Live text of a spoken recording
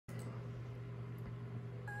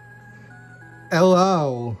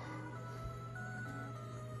Hello.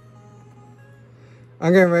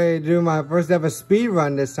 I'm getting ready to do my first ever speed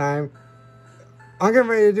run this time. I'm getting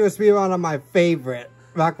ready to do a speed run on my favorite,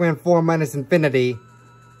 Rockman 4 minus infinity.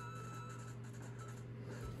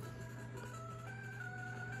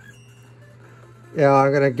 Yeah,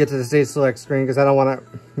 I'm gonna get to the stage select screen because I don't want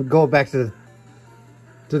to go back to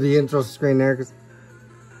the intro screen there. Cause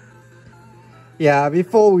yeah,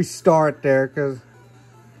 before we start there, because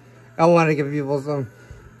I want to give people some.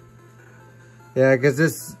 Yeah, because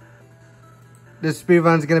this speed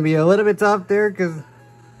run's gonna be a little bit tough there, because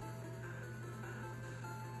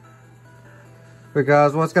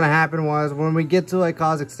what's gonna happen was when we get to like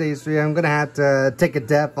Cosmic Stage 3, I'm gonna have to take a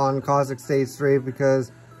death on Cosmic Stage 3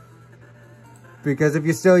 because if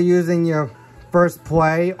you're still using your first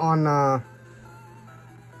play on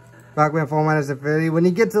Rockman 4 minus infinity, when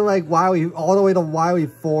you get to like WoW, all the way to WoW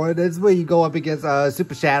 4, that's where you go up against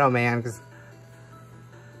Super Shadow Man,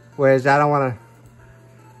 which I don't want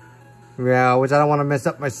to mess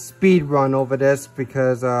up my speed run over this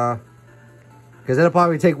because it'll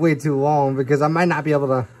probably take way too long, because I might not be able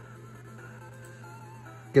to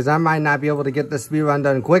get the speed run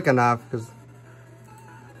done quick enough, because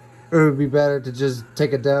it would be better to just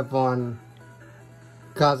take a death on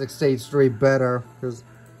Cosmic Stage 3 better,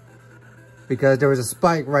 because there was a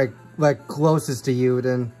spike right closest to you,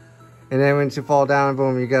 and then once you fall down,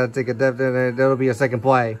 boom, you gotta take a death, then it'll be a second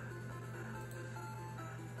play.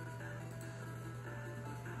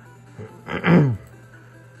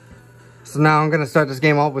 So now I'm gonna start this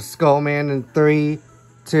game off with Skullman in 3,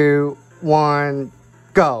 2, 1,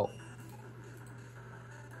 go.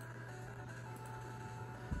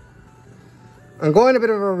 I'm going a bit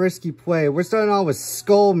of a risky play. We're starting off with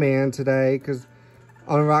Skullman today, because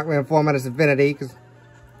on Rockman 4 minus infinity, because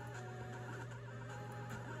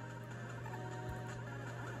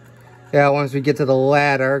yeah, once we get to the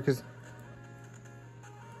ladder, because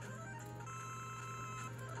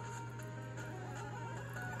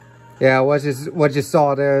yeah, what you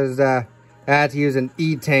saw there is I had to use an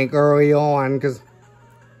E-tank early on, because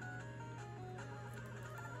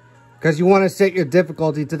you want to set your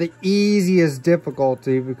difficulty to the easiest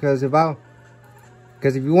difficulty, because if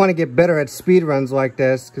you want to get better at speedruns like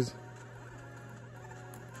this, because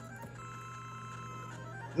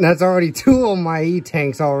that's already 2 of my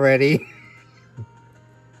E-tanks already.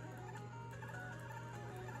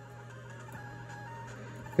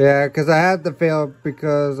 Yeah, because I had to fail,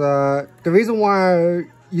 because the reason why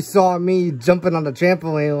you saw me jumping on the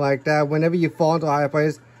trampoline like that whenever you fall into a high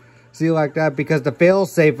place, see like that, because the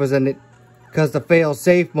fail-safe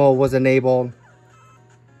mode was enabled.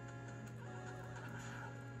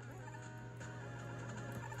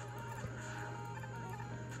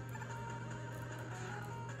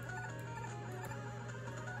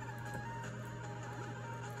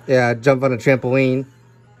 Yeah, jump on a trampoline.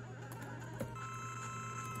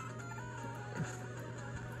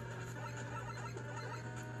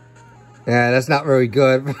 Yeah, that's not very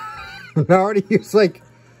good. I already used like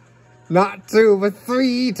not 2 but 3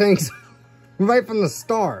 E-tanks right from the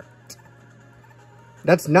start.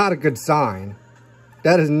 That's not a good sign.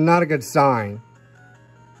 That is not a good sign.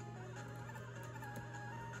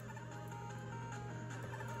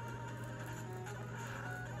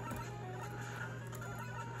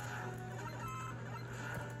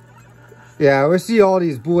 Yeah, we see all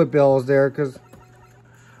these bullet bills there, because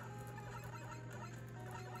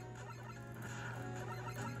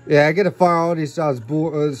yeah, I get to fire all these shots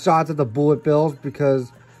at the bullet bills,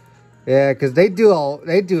 because they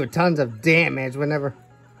do tons of damage whenever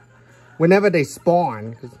they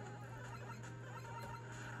spawn.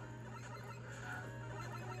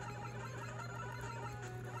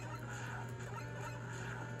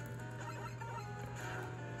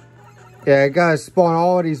 Yeah, I gotta spawn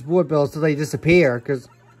all these bullet bills till they disappear, because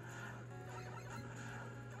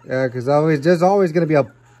there's always gonna be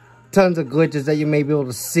tons of glitches that you may be able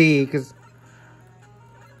to see, because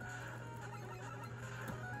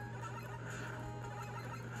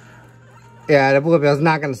yeah, the bullet bill's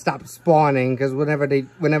not gonna stop spawning, because whenever they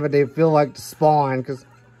feel like to spawn, because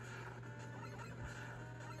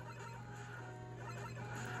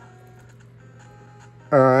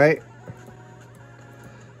all right.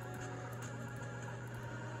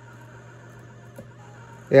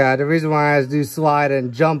 Yeah, the reason why I do slide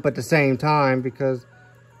and jump at the same time, because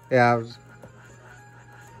yeah,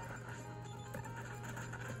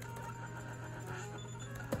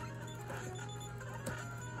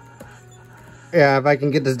 if I can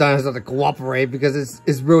get this dinosaur to cooperate, because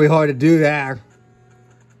it's really hard to do that.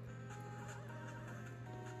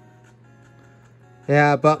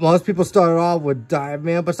 Yeah, but most people started off with Dive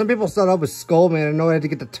Man, but some people started off with Skull Man in order to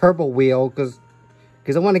get the turbo wheel, because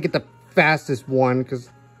I want to get the fastest one, because...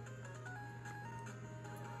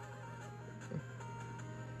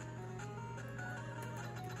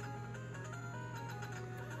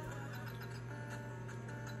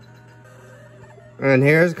 And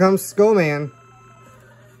here comes Skull Man.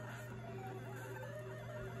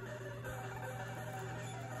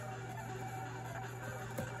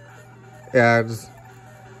 Yeah, just...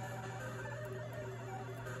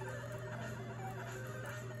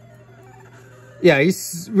 Yeah,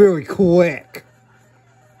 he's really quick.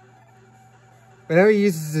 Whenever he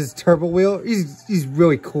uses his turbo wheel, he's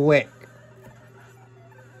really quick.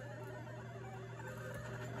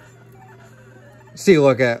 See,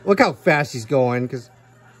 look how fast he's going, because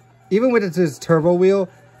even with his turbo wheel,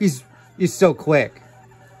 he's so quick.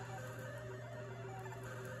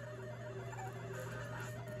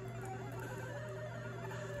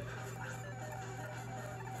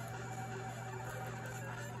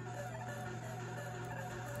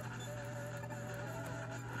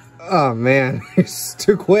 Oh man, he's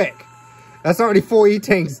too quick. That's already 4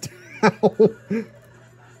 E-tanks down.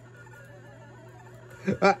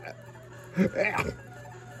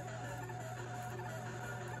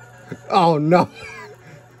 Oh no.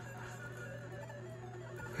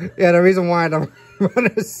 Yeah, the reason why the run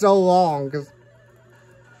is so long, because...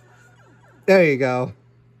 There you go.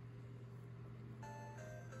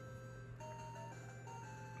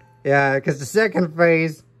 Yeah, because the second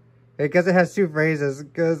phase... Because it has 2 phases.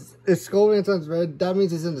 Because if Skullman turns red, that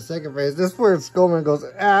means he's in the second phase. This is where Skullman goes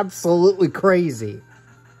absolutely crazy.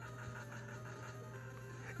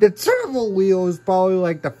 The turbo wheel is probably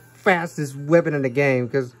like the fastest weapon in the game.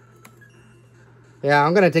 Because, yeah,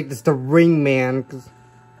 I'm going to take this to Ring Man. Because,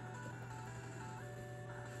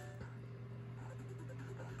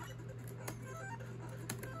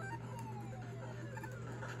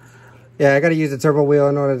 yeah, I got to use the turbo wheel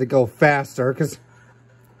in order to go faster. Because...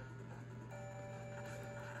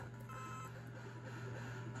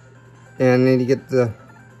 And then you get the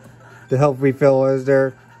health refillers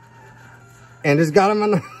there. And just got him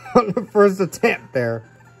on the first attempt there.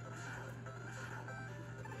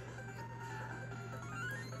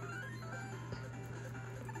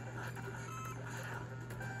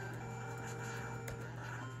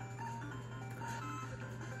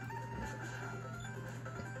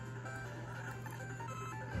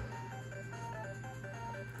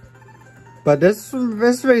 But this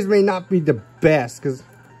race may not be the best, because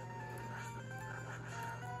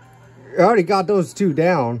I already got those 2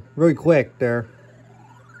 down really quick there.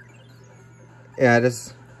 Yeah,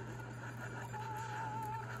 just...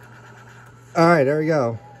 Alright, there we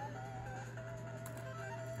go.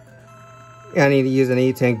 Yeah, I need to use an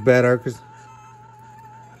E-tank better, because...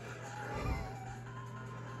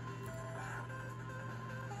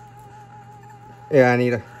 Yeah, I need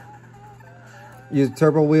to use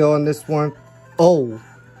turbo wheel on this one. Oh!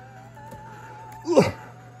 Ugh.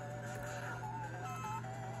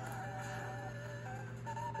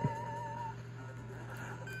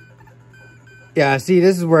 Yeah, see,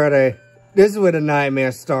 this is where the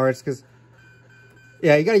nightmare starts, because,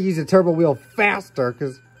 yeah, you gotta use the turbo wheel faster,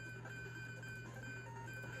 because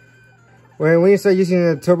when you start using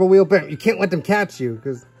the turbo wheel, bam, you can't let them catch you,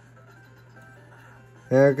 because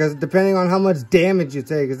depending on how much damage you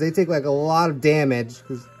take, because they take, like, a lot of damage,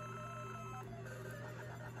 because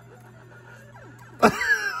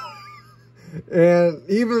and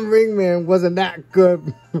even Ringman wasn't that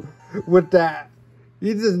good with that.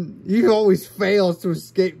 He always fails to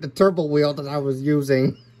escape the turbo wheel that I was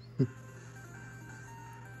using.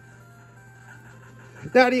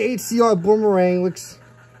 Now the HCR boomerang looks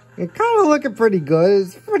kind of looking pretty good.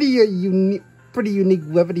 It's pretty unique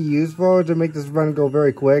weapon to use for to make this run go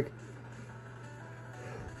very quick.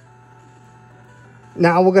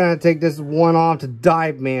 Now we're gonna take this one off to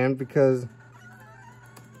Dive Man, because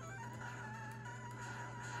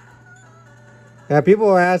people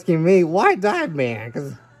are asking me, why Dive Man?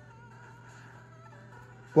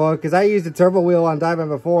 Because I used the turbo wheel on Dive Man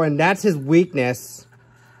before, and that's his weakness.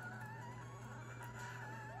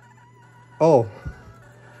 Oh.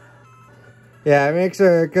 Yeah, make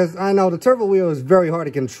sure, because I know the turbo wheel is very hard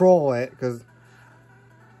to control it, because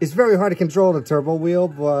it's very hard to control the turbo wheel,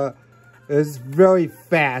 but it's very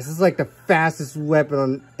fast. It's like the fastest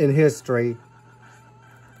weapon in history.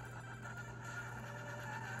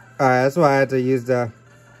 Alright, that's why I had to use the...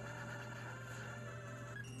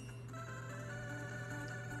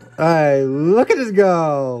 Alright, look at this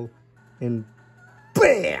go! And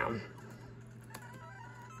BAM!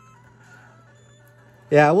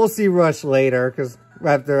 Yeah, we'll see Rush later, because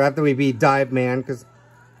after we beat Dive Man, because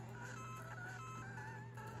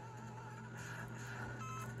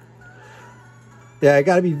yeah, I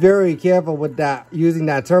gotta be very careful with that, using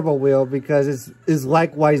that turbo wheel, because it's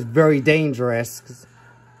likewise very dangerous.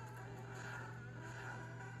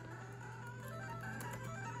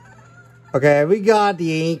 Okay, we got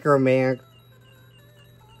the anchor, man.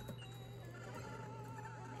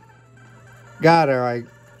 Got her,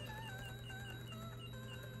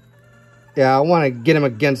 yeah, I want to get him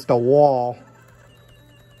against the wall.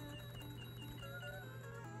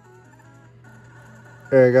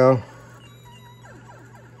 There you go.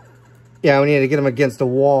 Yeah, we need to get him against the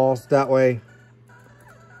walls. That way,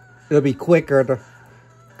 it'll be quicker.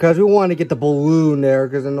 Because we want to get the balloon there.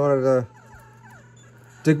 Because in order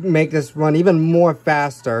to make this run even more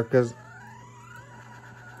faster. Because,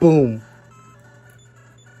 boom.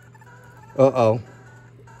 Uh-oh.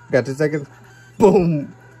 Got 2 seconds.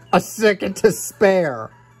 Boom. A second to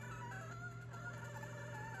spare.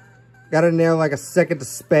 Got in there like a second to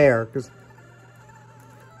spare.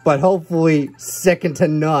 But hopefully, second to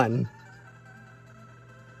none.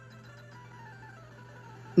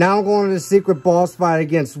 Now I'm going to the secret boss fight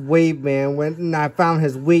against Waveman when I found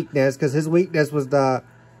his weakness, because his weakness was the...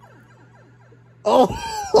 Oh!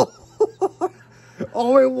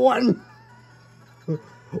 Only one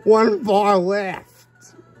bar left.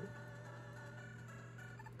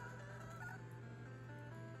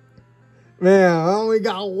 Man, I only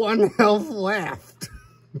got 1 health left.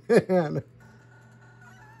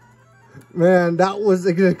 Man, that was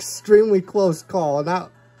an extremely close call. Now,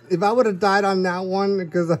 if I would have died on that one,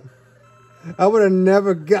 because I would have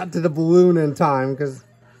never got to the balloon in time, because...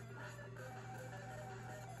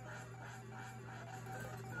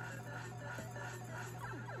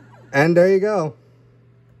 And there you go.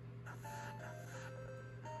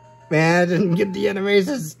 Man, I didn't get the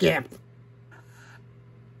animation skip.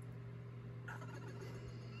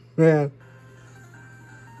 Man.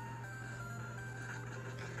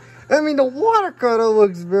 I mean, the water cutter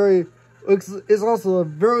is also a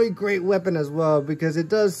very great weapon as well, because it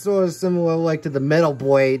does sort of similar like to the metal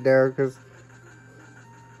blade there,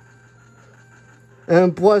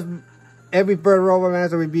 and plus every third Rockman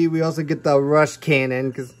master we beat, we also get the rush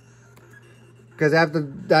cannon, because after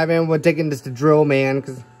Dive Man, we're taking this to Drill Man,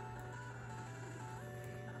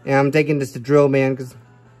 yeah, I'm taking this to Drill Man,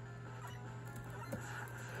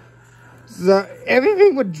 so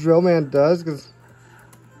everything what Drill Man does,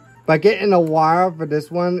 by getting a wire for this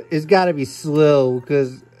one, it's got to be slow,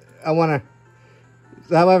 because I want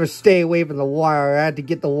to... However, stay away from the wire. I had to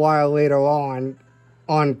get the wire later on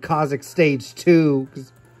Cosmic Stage 2.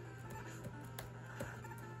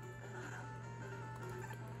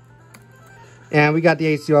 And we got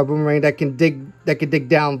the ACR boomerang that can dig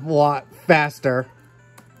down a lot faster.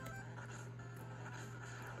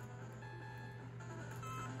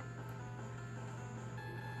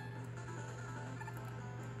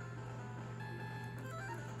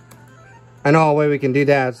 I know a way we can do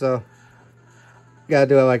that, so gotta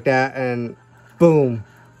do it like that, and boom.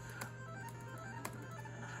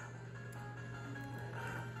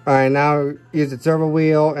 Alright, now use the turbo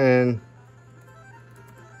wheel and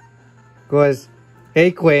goes, hey,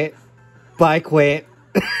 quit, bye, quit.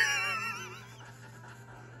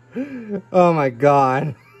 Oh my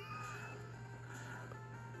god.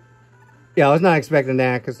 Yeah, I was not expecting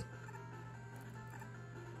that, because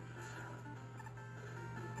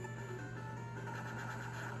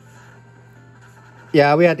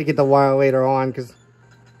yeah, we had to get the wire later on, because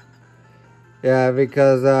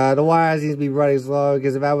the wire seems to be running slow,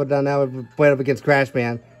 because if I would have done that, I would have played up against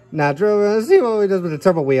Crashman. Now, let's see what he does with the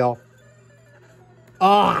turbo wheel.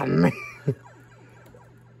 Oh, man.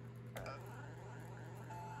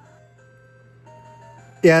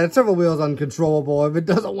 Yeah, the turbo wheel is uncontrollable if it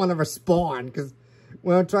doesn't want to respawn, because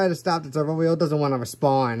when I'm trying to stop the turbo wheel, it doesn't want to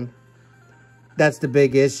respawn. That's the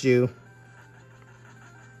big issue.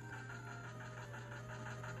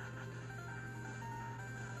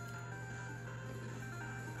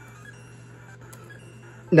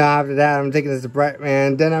 Now after that, I'm taking this to Bright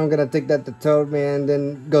Man. Then I'm gonna take that to Toad Man.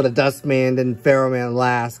 Then go to Dust Man. Then Pharaoh Man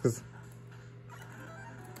last. Cause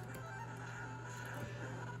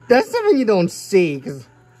that's something you don't see. Cause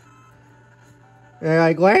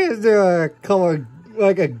like, why is there a color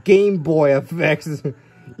like a Game Boy effect?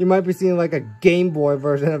 You might be seeing like a Game Boy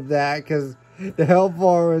version of that. Cause the health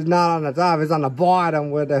bar is not on the top. It's on the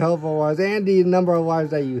bottom where the health bar was, and the number of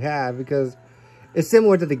lives that you have. Because it's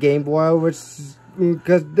similar to the Game Boy, which.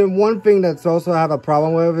 Because the one thing that's also have a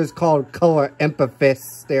problem with is called color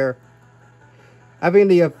emphasis there. I think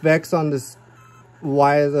the effects on this,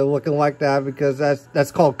 why is it looking like that? Because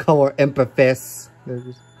that's called color emphasis.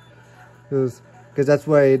 Because that's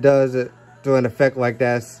what it does it to an effect like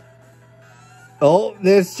this. Oh,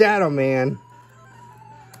 there's Shadow Man.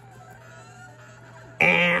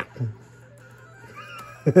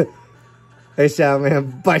 Hey, Shadow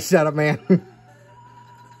Man. Bye, Shadow Man.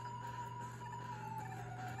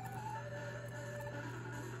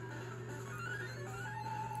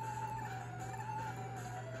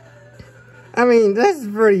 I mean, that's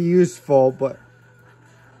pretty useful, but...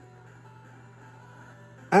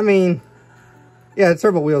 I mean... Yeah, the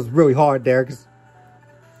turbo wheel's really hard there, because...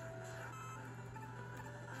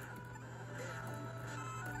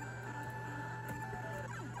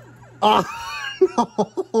 Oh,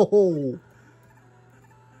 no!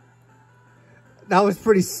 That was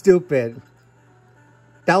pretty stupid.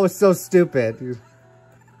 That was so stupid.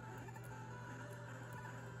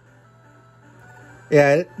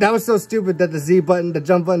 Yeah, that was so stupid that the Z button, the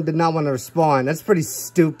jump button, did not want to respond. That's pretty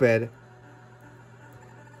stupid.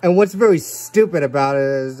 And what's very stupid about it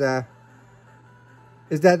is that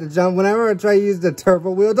the jump, whenever I try to use the turbo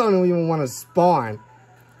wheel, don't even want to spawn.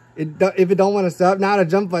 If it don't want to stop, now the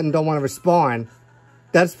jump button don't want to respawn.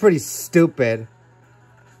 That's pretty stupid.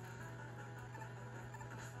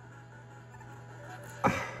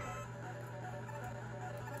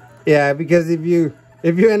 Yeah, because if you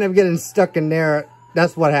end up getting stuck in there,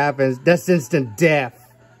 that's what happens. That's instant death.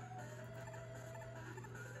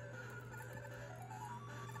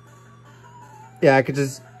 Yeah, I could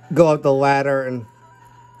just go up the ladder and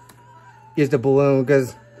use the balloon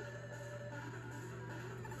because...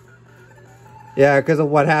 Yeah, because of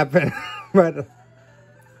what happened. Right.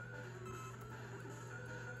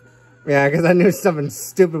 Yeah, because I knew something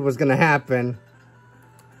stupid was going to happen.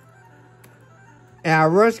 Yeah,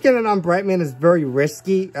 rush cannon on Brightman is very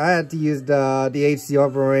risky. I had to use the HC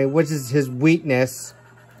overring, which is his weakness.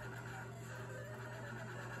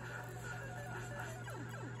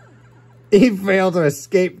 He failed to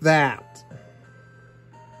escape that.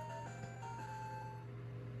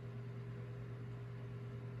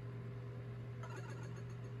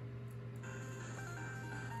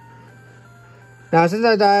 Now, since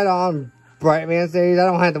I died on Brightman stage, I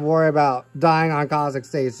don't have to worry about dying on Cosmic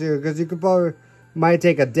stage too, because you could probably might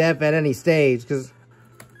take a death at any stage, because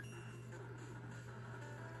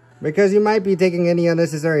you might be taking any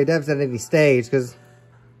unnecessary deaths at any stage, because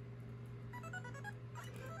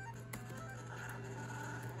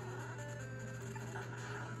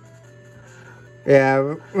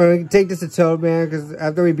yeah, when we take this to Toadman, because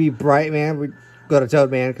after we beat Brightman, we go to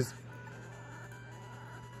Toadman, because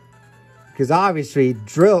obviously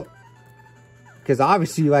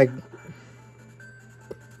like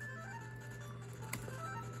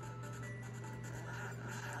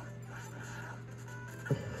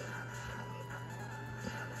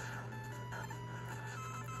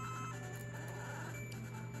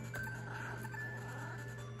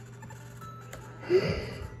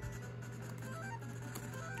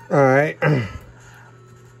all right.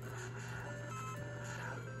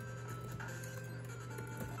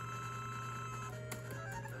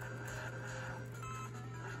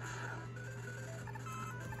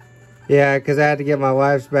 Yeah, because I had to get my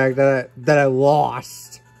lives back that I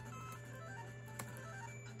lost.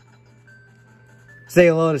 Say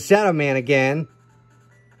hello to Shadow Man again.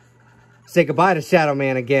 Say goodbye to Shadow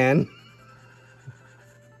Man again.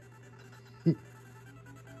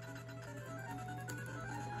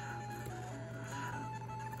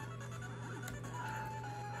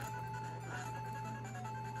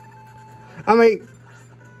 I mean,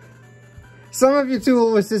 some of you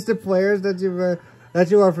two assistant players that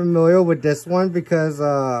you are familiar with this one because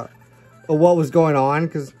of what was going on,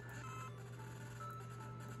 because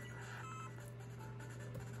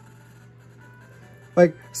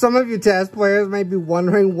like some of you test players may be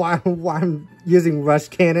wondering why I'm using rush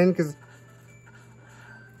cannon, because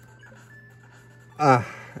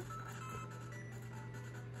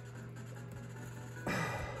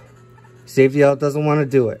Safety Out doesn't want to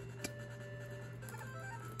do it.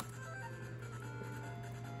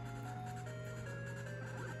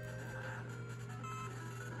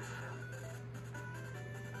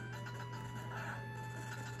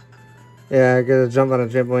 Yeah, I gotta jump on a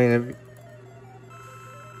trampoline.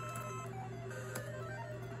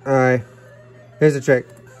 Alright. Here's the trick.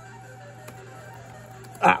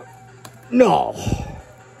 Ah! No!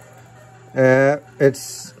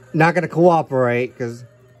 It's not gonna cooperate, because...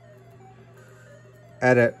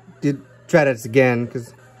 try this again,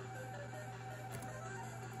 because...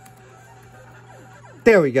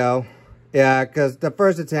 There we go. Yeah, because the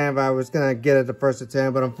first attempt, I was gonna get it the first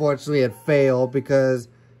attempt, but unfortunately it failed, because...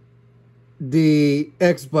 the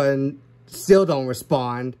X button still don't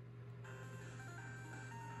respond.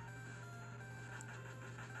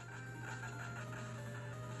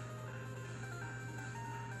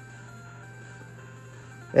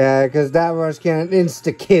 Yeah, because that rush cannon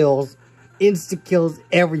insta-kills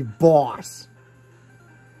every boss.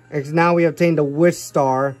 Because now we obtained the Wish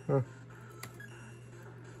Star.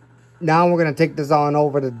 Now we're going to take this on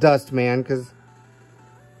over to Dustman, because...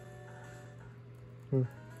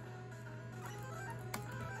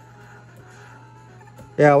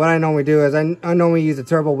 Yeah, what I normally do is I normally use a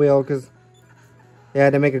turbo wheel, because... Yeah,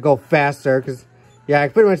 to make it go faster, because... Yeah, I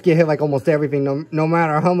pretty much get hit like almost everything, no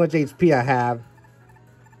matter how much HP I have.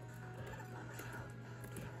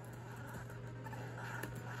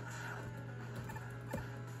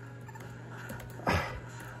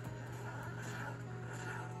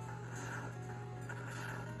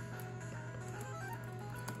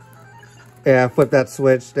 Yeah, flip that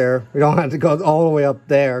switch there. We don't have to go all the way up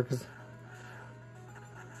there, because...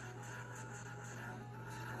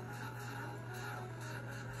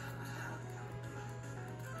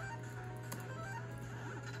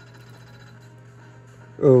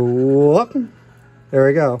 Whoop. There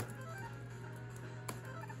we go.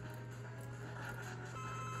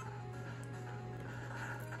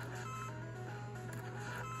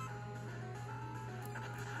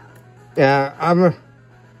 Yeah,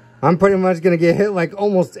 I'm pretty much gonna get hit like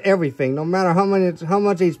almost everything, no matter how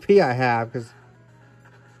much HP I have, because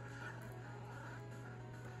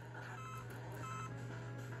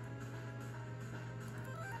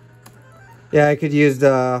yeah, I could use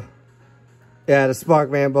the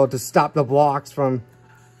Spark Rambo to stop the blocks from.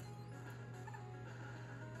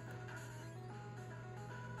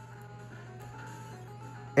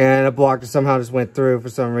 And a block somehow just went through for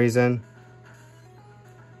some reason.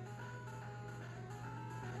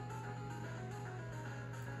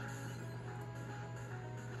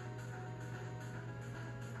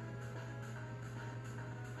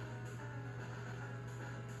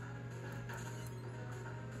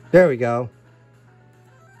 There we go.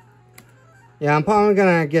 Yeah, I'm probably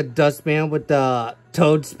gonna get Dustman with the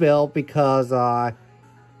Toad Spill, because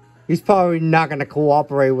he's probably not gonna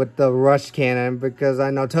cooperate with the Rush Cannon, because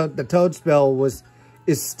I know the Toad Spill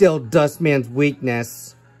is still Dustman's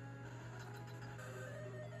weakness.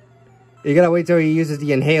 You gotta wait till he uses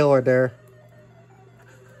the inhaler there.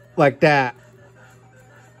 Like that.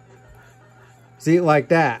 See, like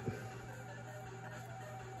that.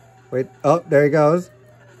 Wait, oh, there he goes.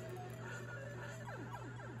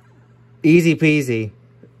 Easy peasy.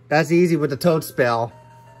 That's easy with the Toad Spell.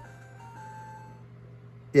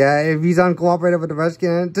 Yeah, if he's uncooperative with the Rush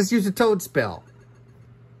Cannon, just use the Toad Spell.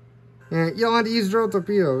 Yeah, you don't have to use Drill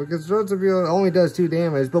Torpedo, because Drill Torpedo only does 2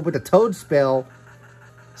 damage, but with the Toad Spell,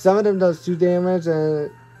 some of them does 2 damage,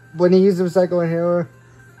 and when he uses the Psycho Inhaler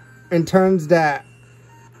and turns the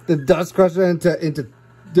Dust Crusher into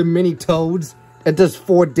the mini toads, it does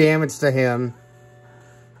 4 damage to him.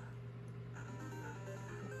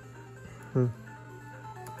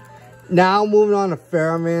 Now moving on to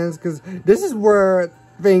Pheromones, because this is where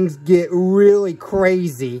things get really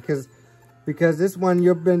crazy, because this one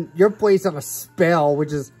you're placed on a spell,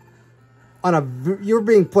 which is you're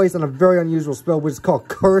being placed on a very unusual spell, which is called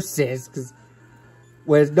Curses, because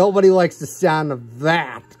whereas nobody likes the sound of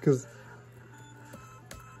that, because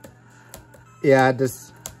we had to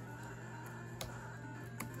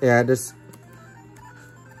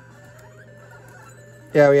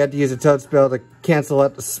use a Toad Spell to cancel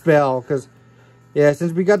out the spell, because, yeah,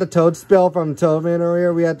 since we got the Toad Spell from Toadman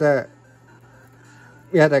earlier, we had to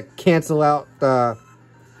cancel out the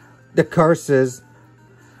curses.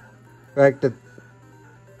 Like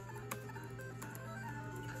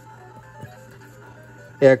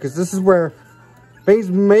yeah, because this is where things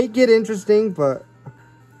may get interesting, but...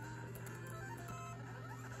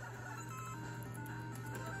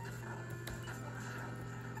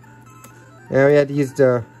 Yeah, we had to use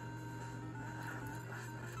the...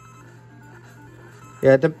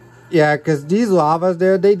 Yeah, because these lavas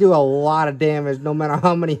there, they do a lot of damage no matter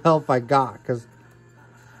how many health I got, because...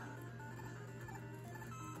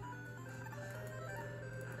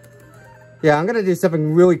 Yeah, I'm going to do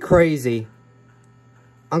something really crazy.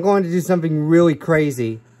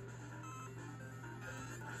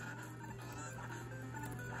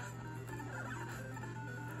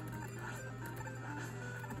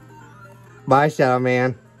 Bye, Shadow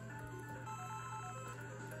Man.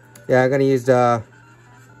 Yeah, I'm gonna use the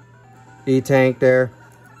E-Tank there.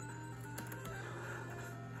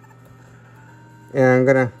 And I'm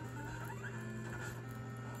gonna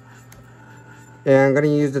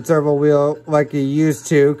use the turbo wheel like you used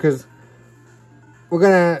to, because we're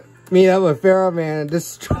gonna meet up with Pharaoh Man and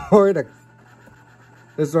destroy the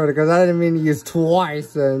because I didn't mean to use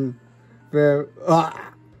twice, and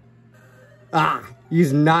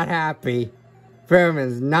he's not happy. Pharaoh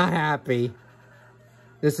Man's not happy.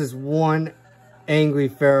 This is one angry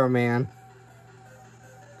Pharaoh man.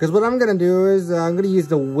 Because what I'm going to do is I'm going to use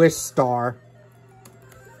the wish star.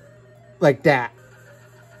 Like that.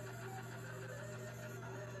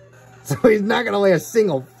 So he's not going to lay a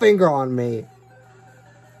single finger on me.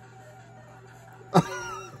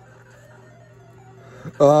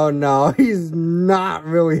 Oh no, he's not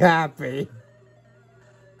really happy.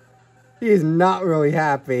 He's not really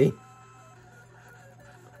happy.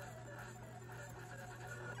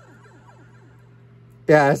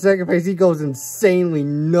 Yeah, second phase, he goes insanely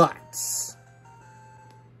nuts.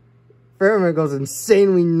 Fairman goes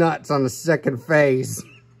insanely nuts on the second phase.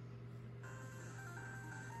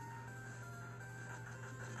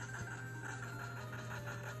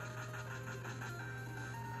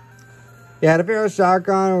 Yeah, the Pharaoh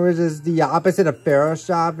shotgun, which is the opposite of Pharaoh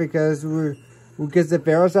shot, because the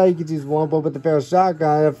Pharaoh shot you can use one, but with the Pharaoh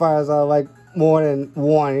shotgun it fires out like more than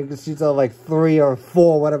one. You can shoot out like 3 or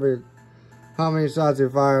 4, whatever, how many shots you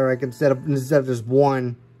fire, like instead of just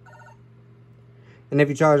one. And if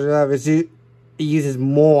you charge it up, it uses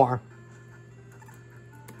more.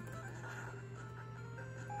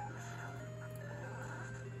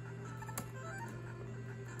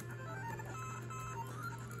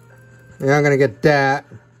 Yeah, I'm gonna get that.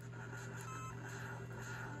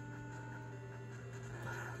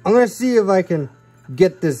 I'm gonna see if I can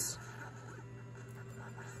get this.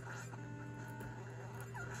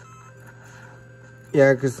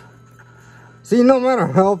 Yeah, because see, no matter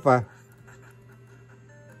how far.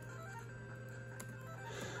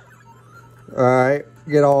 Alright,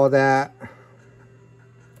 get all of that.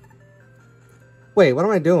 Wait, what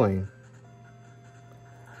am I doing?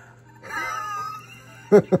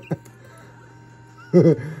 I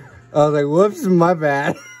was like, whoops, my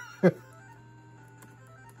bad.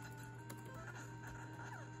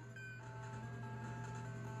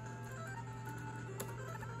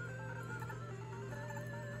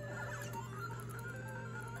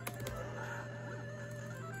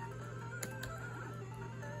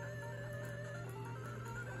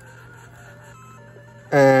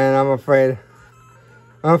 And I'm afraid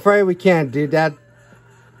we can't do that.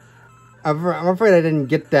 I'm afraid I didn't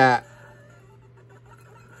get that.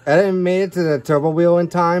 I didn't make it to the turbo wheel in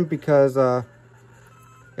time because,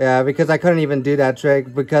 yeah, because I couldn't even do that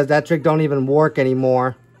trick, because that trick don't even work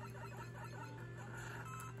anymore.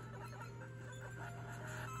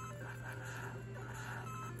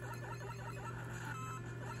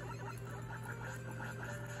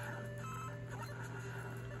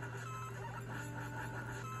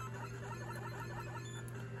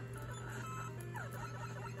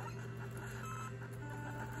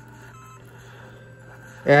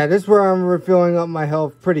 Yeah, this is where I'm refilling up my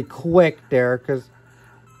health pretty quick there, because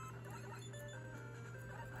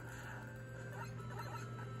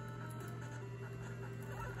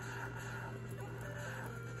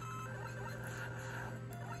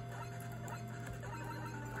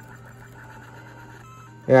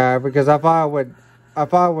yeah, because I thought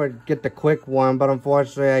I would get the quick one, but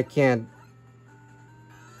unfortunately I can't.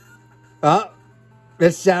 Oh,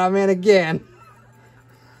 it's Shadow Man again.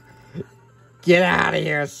 Get out of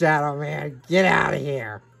here, Shadow Man. Get out of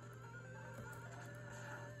here.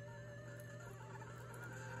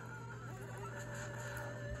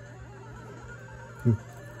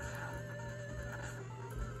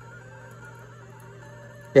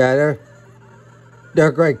 Yeah,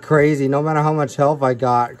 they're great crazy, no matter how much health I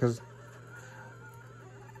got, because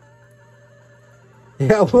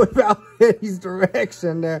yeah, without his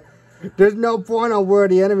direction there's no point on where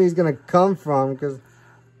the enemy is gonna come from, because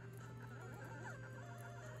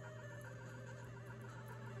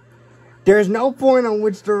there's no point on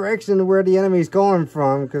which direction where the enemy is going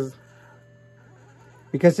from,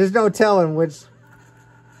 because there's no telling which.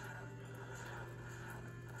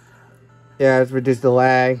 Yeah, let's reduce the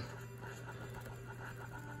lag.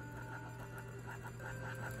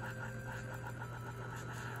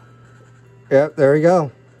 Yep, there we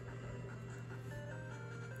go.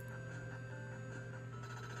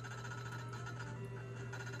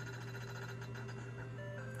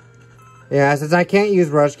 Yeah, since I can't use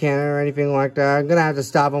rush cannon or anything like that, I'm gonna have to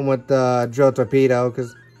stop him with the drill torpedo,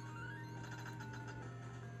 because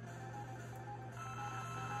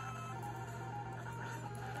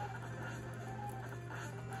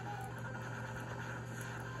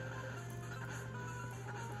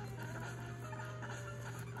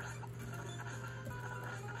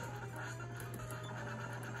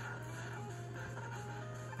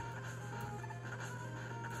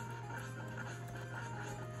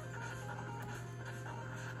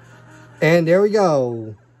and there we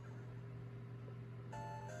go.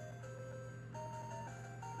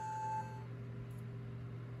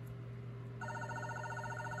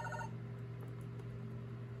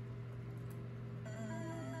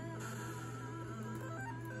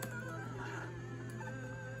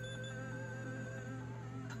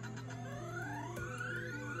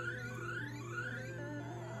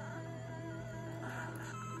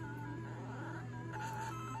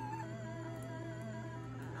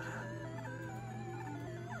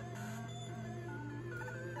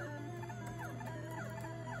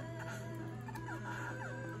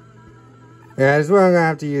 Yeah, this is where I'm gonna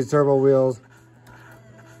have to use turbo wheels.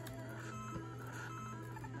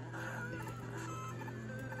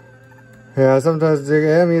 Yeah, sometimes the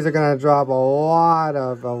enemies are gonna drop a lot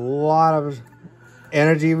of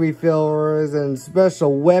energy refillers and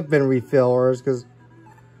special weapon refillers, because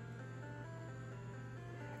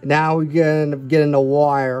now we end up getting the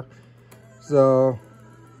wire. So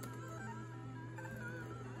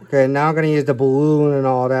okay, now I'm gonna use the balloon and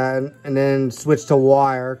all that, and then switch to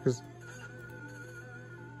wire, because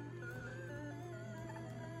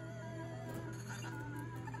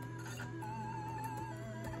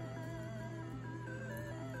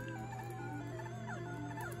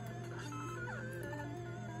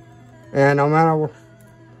and no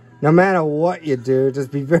matter what you do,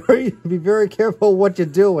 just be very careful what you're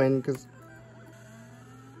doing, because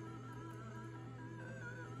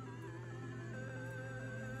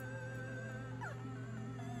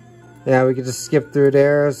yeah, we could just skip through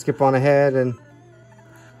there, skip on ahead, and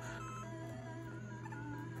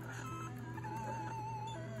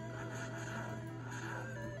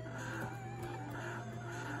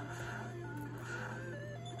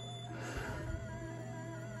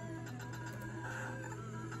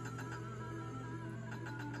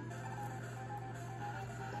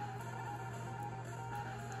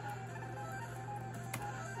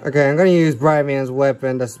okay, I'm gonna use Brightman's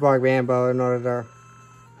weapon, the Spark Rambo, in order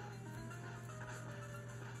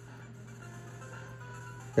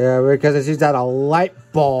to... Yeah, because it shoots out a light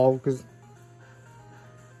bulb, because...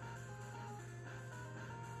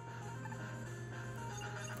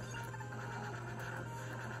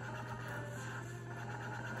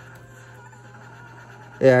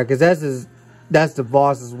 Yeah, because that's the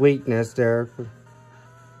boss's weakness there.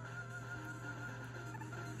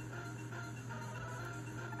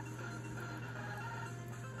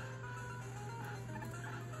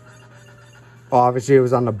 Obviously, it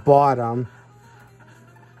was on the bottom.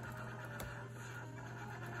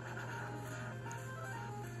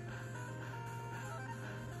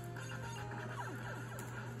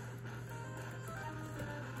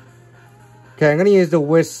 Okay, I'm gonna use the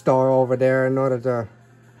Wish Star over there in order to...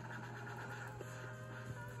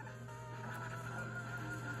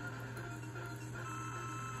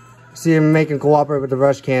 see him make him cooperate with the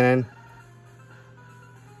rush cannon.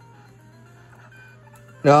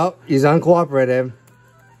 No, he's uncooperative.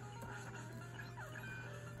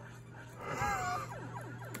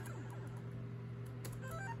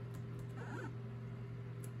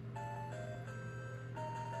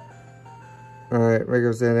 Alright, where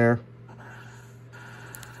goes in there?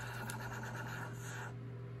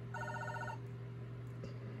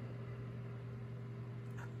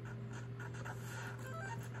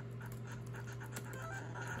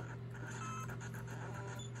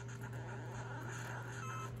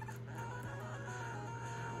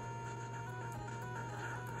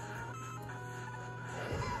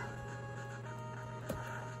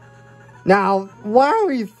 Now, why are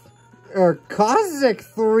we... Cossack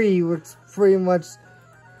 3 was pretty much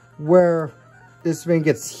where this thing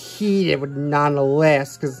gets heated with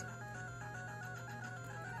nonetheless, because...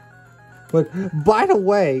 But, by the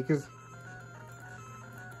way, because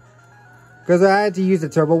I had to use the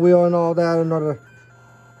turbo wheel and all that in order...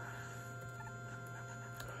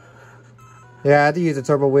 Yeah, I had to use the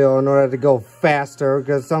turbo wheel in order to go faster,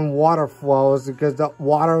 because some water flows, because the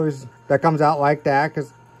water that comes out like that,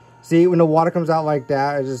 because... See, when the water comes out like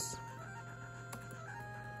that, it just...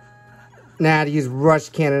 Now I had to use rush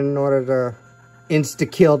cannon in order to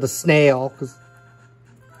insta-kill the snail, because...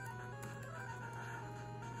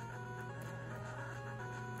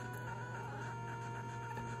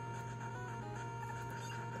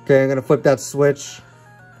 Okay, I'm gonna flip that switch.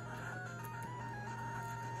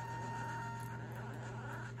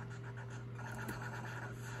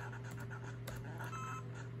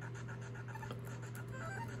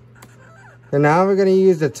 And now we're gonna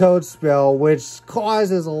use the Toad Spell, which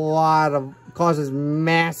causes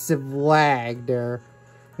massive lag there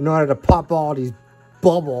in order to pop all these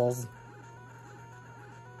bubbles.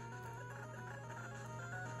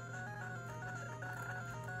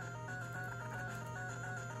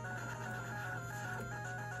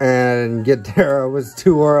 And get there, it was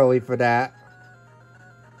too early for that.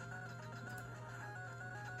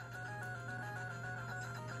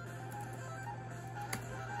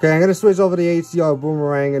 Okay, I'm gonna switch over to the HCR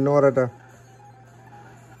boomerang in order to...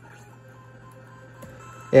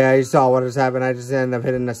 Yeah, you saw what just happened. I just ended up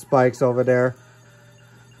hitting the spikes over there.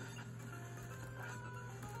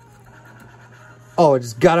 Oh, it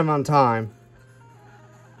just got him on time.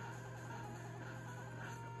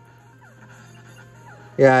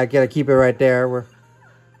 Yeah, I gotta keep it right there.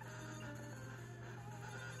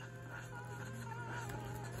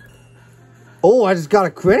 I just got a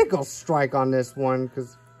critical strike on this one,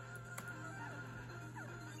 because...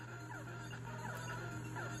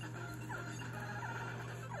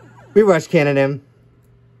 We rush cannon him.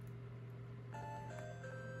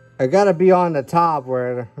 I gotta be on the top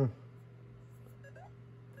where...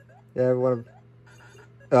 Yeah, what?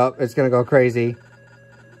 Oh, it's gonna go crazy.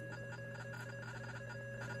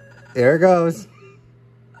 There it goes.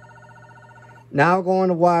 Now we're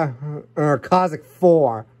going to Cossack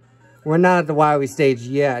 4. We're not at the Wily stage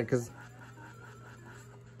yet, because...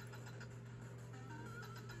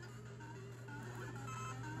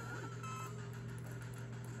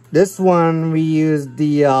 This one, we used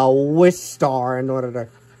the Wish Star in order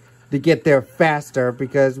to get there faster,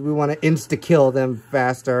 because we want to insta-kill them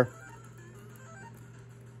faster.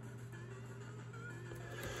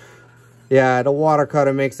 Yeah, the water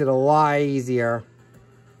cutter makes it a lot easier.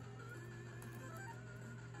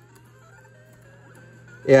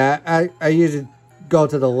 Yeah, I usually go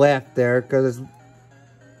to the left there because it's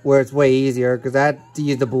where it's way easier, because I had to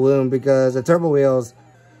use the balloon because the turbo wheels,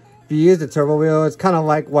 if you use the turbo wheel, it's kind of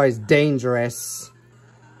likewise dangerous.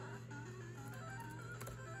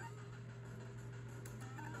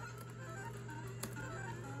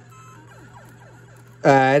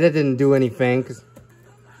 It didn't do anything.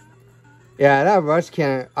 Yeah, that rush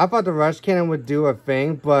cannon, I thought the rush cannon would do a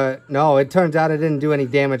thing, but no, it turns out it didn't do any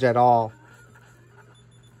damage at all.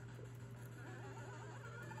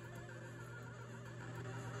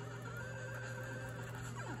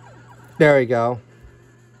 There we go.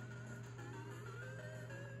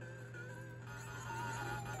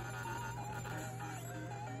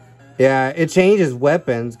 Yeah, it changes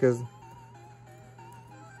weapons, because...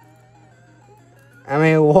 I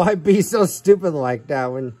mean, why be so stupid like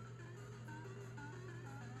that when...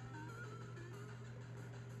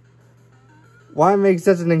 Why make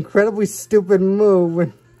such an incredibly stupid move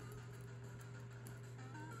when...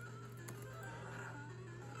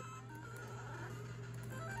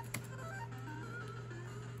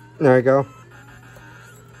 There we go.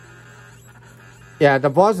 Yeah,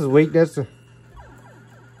 the boss's weakness...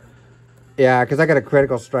 Yeah, because I got a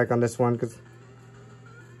critical strike on this one, because...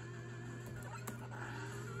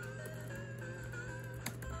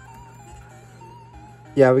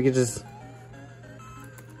 Yeah, we could just...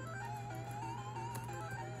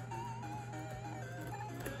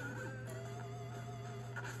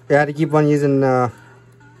 Yeah, I had to keep on using,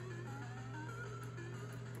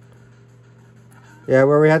 Yeah,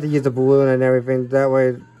 where we had to use the balloon and everything. That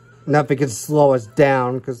way, nothing can slow us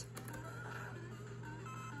down, because...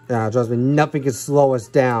 Yeah, trust me, nothing can slow us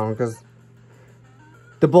down, because...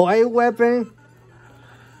 The blade weapon...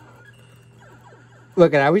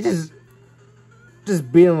 Look at that, we just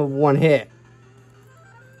beat him with one hit.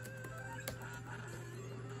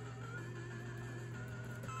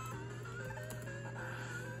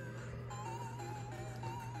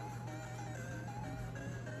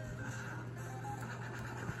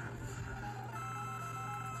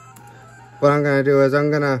 What I'm gonna do is I'm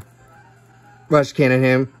gonna rush cannon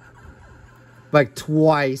him like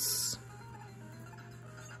twice.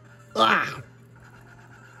 Ah!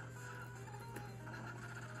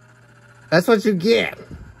 That's what you get.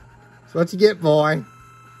 That's what you get, boy.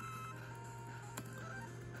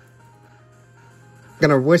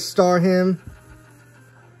 Gonna wish star him.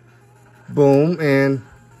 Boom, and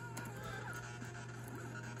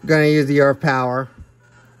gonna use the earth power.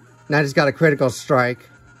 Now I just got a critical strike.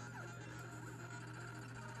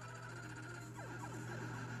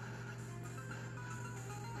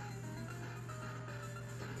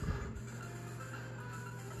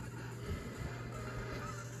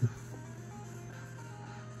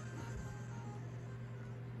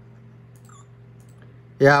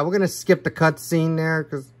 Yeah, we're gonna skip the cutscene there,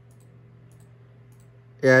 because...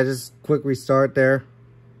 Yeah, just quick restart there.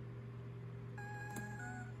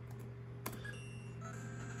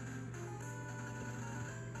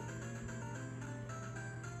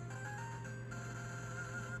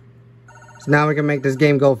 So now we can make this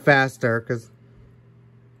game go faster, because...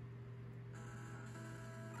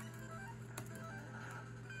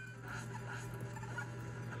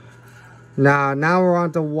 Now we're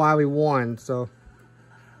on to why we won, so...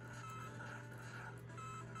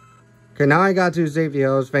 Okay, now I got two safety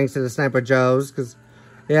hose thanks to the Sniper Joes, because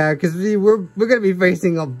we're gonna be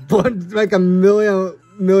facing a bunch, like a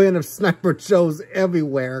million of Sniper Joes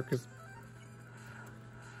everywhere, because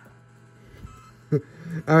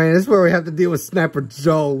I mean, this is where we have to deal with Sniper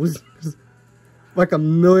Joes, like a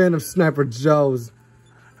million of Sniper Joes.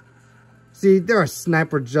 See, there are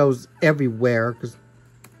Sniper Joes everywhere, because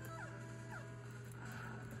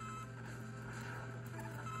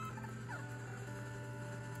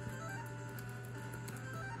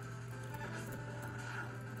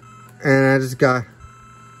And I just got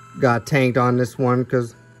tanked on this one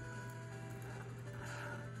because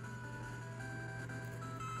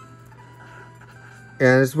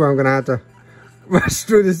this is where I'm gonna have to rush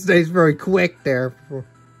through this stage very quick there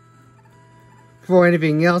before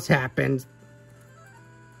anything else happens.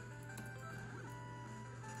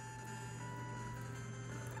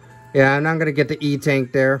 Yeah, I'm not gonna get the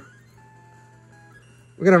E-tank there.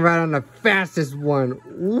 We're gonna ride on the fastest one.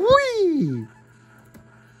 Whee!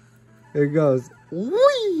 There it goes.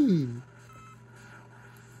 Whee!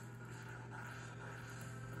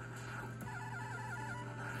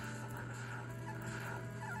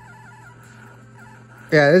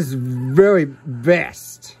 Yeah, this is very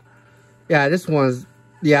best. Yeah, this one's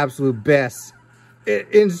the absolute best.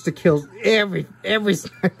 It insta kills every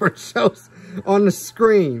sniper shows on the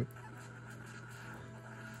screen.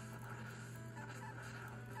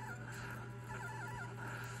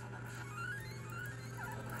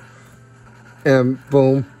 And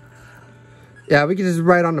boom. Yeah, we can just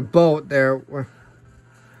ride on the boat there.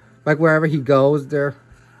 Like wherever he goes there.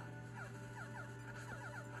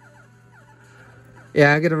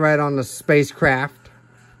 Yeah, I get to ride on the spacecraft.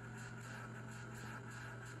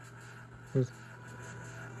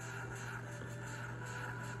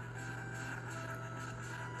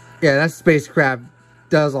 Yeah, that spacecraft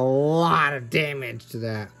does a lot of damage to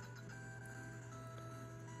that.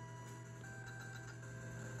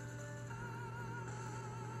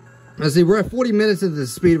 Let's see, we're at 40 minutes into the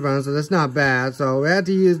speed run, so that's not bad. So we had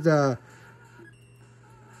to use the...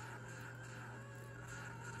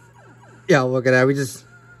 Yeah, look at that. We just...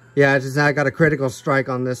 Yeah, I got a critical strike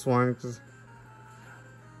on this one.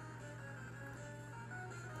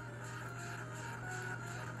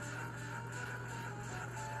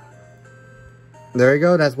 There you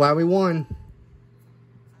go. That's why we won.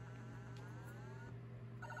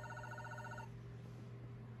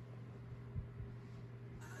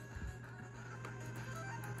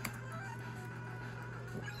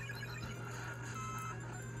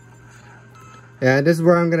 Yeah, this is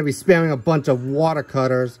where I'm going to be spamming a bunch of water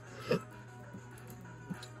cutters.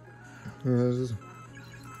 Okay,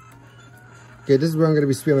 this is where I'm going to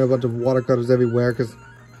be spamming a bunch of water cutters everywhere, because...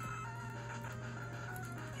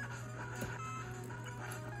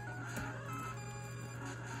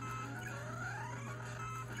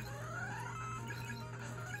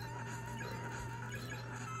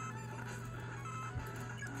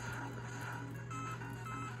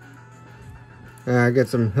 get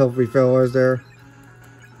some health refillers there.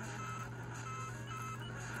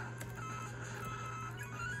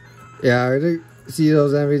 Yeah, I do see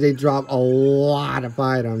those enemies, they drop a lot of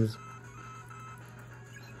items.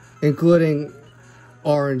 Including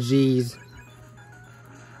RNGs.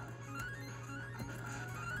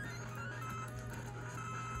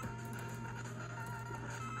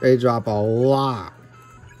 They drop a lot.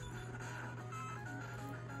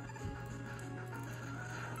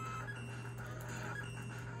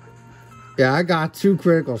 Yeah, I got 2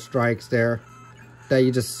 critical strikes there that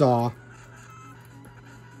you just saw.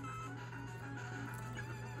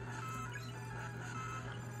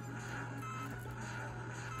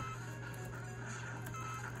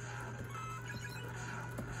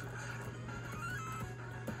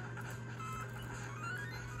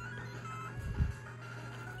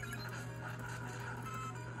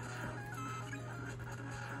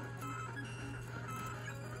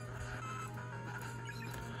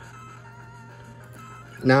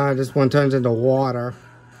 Now this one turns into water.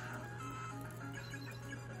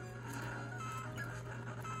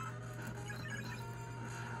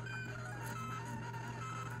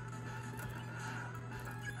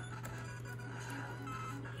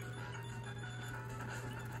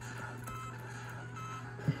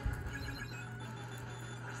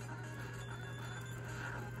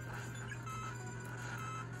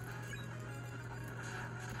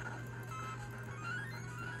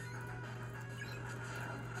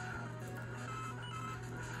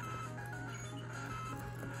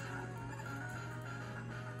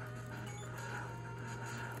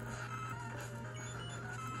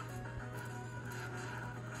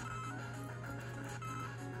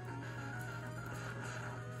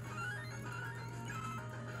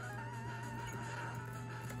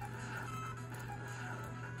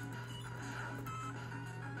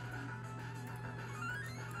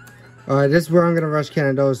 Alright, this is where I'm going to rush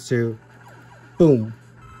cannon those two. Boom.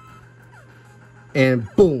 And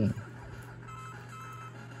boom.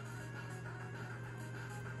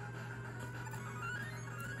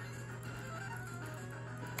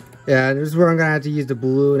 Yeah, this is where I'm going to have to use the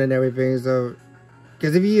balloon and everything. So,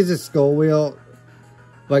 because if you use a skull wheel,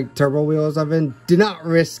 like turbo wheel or something, do not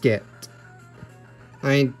risk it. I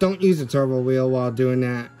mean, don't use the turbo wheel while doing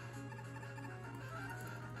that.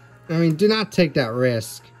 I mean, do not take that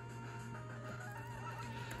risk.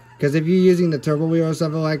 Because if you're using the turbo wheel or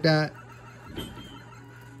something like that,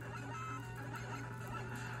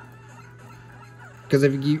 because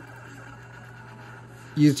if you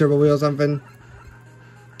use turbo wheel or something,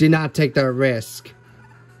 do not take that risk.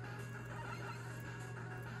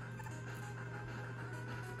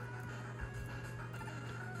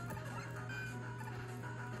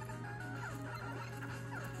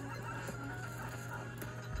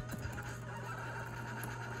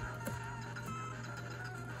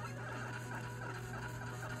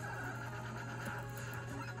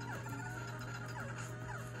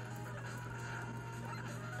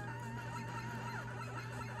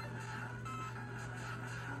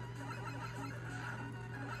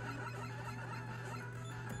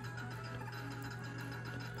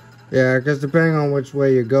 Yeah, because depending on which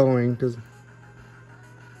way you're going, because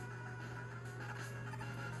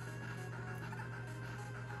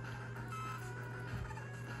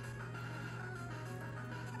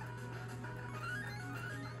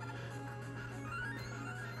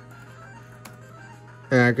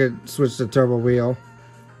yeah, I could switch to turbo wheel.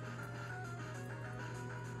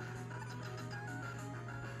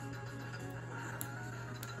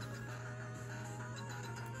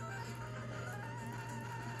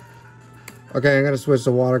 Okay, I'm gonna switch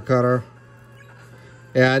to water cutter.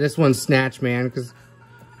 Yeah, this one's Snatch Man, because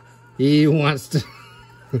he wants to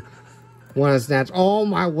snatch all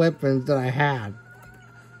my weapons that I had.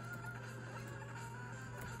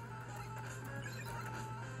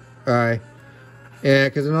 Alright. Yeah,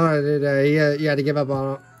 because in order to do that, you had to give up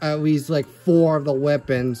on at least like 4 of the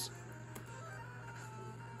weapons.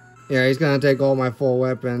 Yeah, he's gonna take all my 4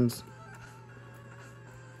 weapons.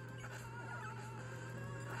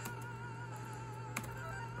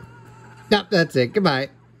 Nope, that's it. Goodbye.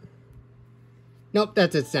 Nope,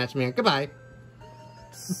 that's it, Snatch Man. Goodbye.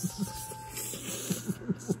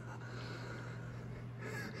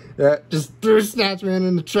 Yeah, just threw Snatch Man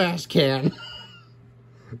in the trash can.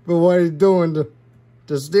 But what he's doing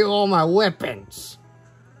to steal all my weapons.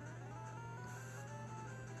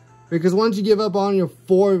 Because once you give up on your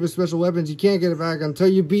 4 of your special weapons, you can't get it back until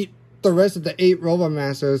you beat the rest of the 8 Rover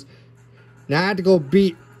Masters. Now I have to go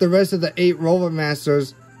beat the rest of the 8 Rover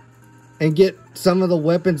Masters and get some of the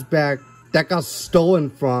weapons back that got stolen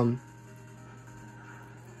from.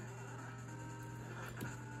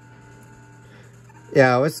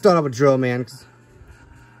 Yeah, let's start off with Drill Man.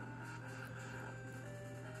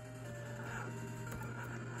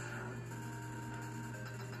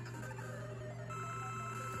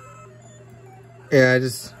 Yeah,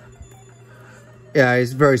 yeah,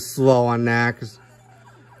 he's very slow on that,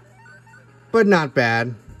 but not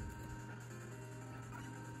bad.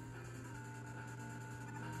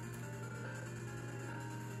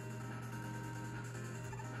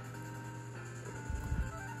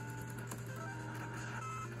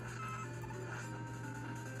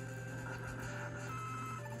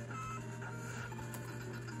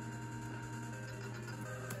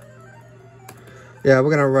 Yeah,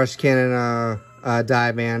 we're gonna rush cannon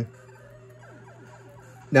Dive Man.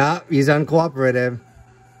 Nah, he's uncooperative.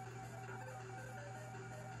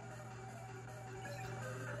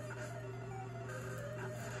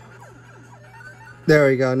 There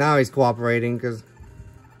we go. Now he's cooperating because,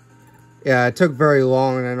 yeah, it took very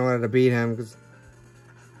long in order to beat him. Because,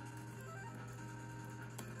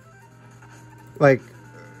 like,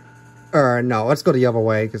 no, let's go the other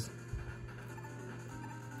way because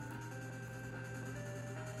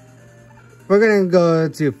we're gonna go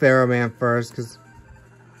to Pharaoh Man first because.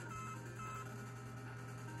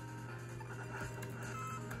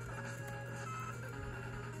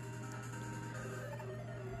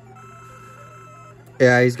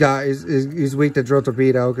 Yeah, he's weak to drill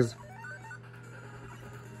torpedo because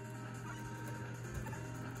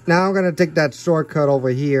now I'm gonna take that shortcut over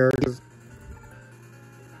here.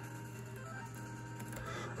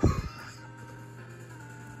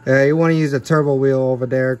 Yeah, you want to use a turbo wheel over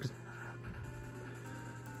there.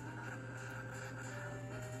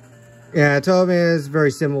 Yeah, Turbo Man is very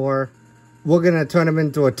similar. We're gonna turn him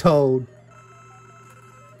into a toad.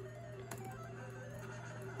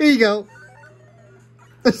 Here you go.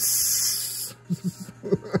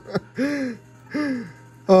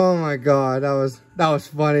 Oh my god, that was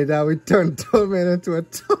funny that we turned Toadman into a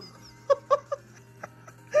toad.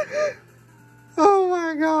 Oh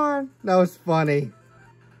my god, that was funny.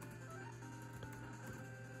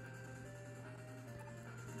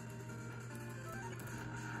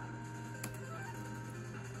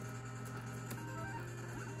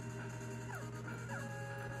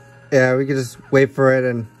 Yeah, we can just wait for it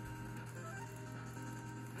and...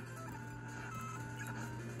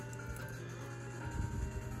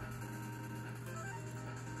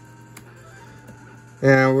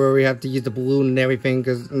 Yeah, where we have to use the balloon and everything,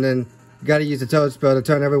 and then you gotta use the toad spell to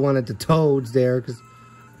turn everyone into toads there, cause...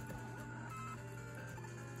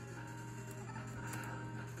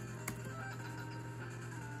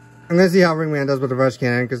 I'm gonna see how Ringman does with the rush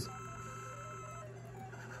cannon, cause...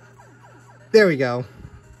 There we go.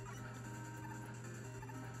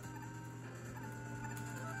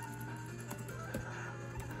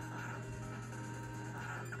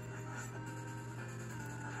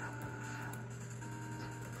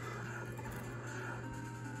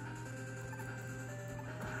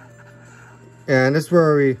 And this is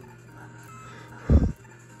where we...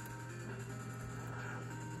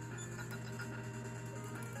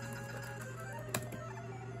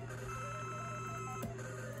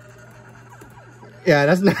 Yeah,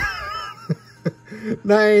 that's not...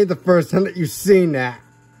 That ain't the first time that you've seen that.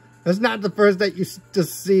 That's not the first that you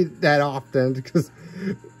just see that often, because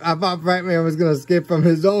I thought Rockman was going to escape from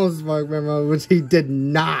his own smoke memo, which he did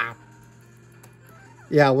not.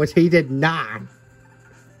 Yeah, which he did not.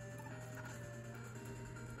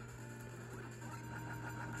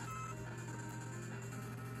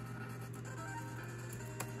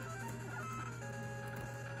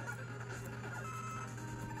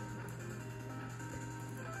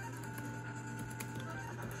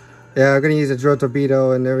 Yeah, I'm gonna use a drill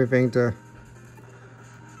torpedo and everything to...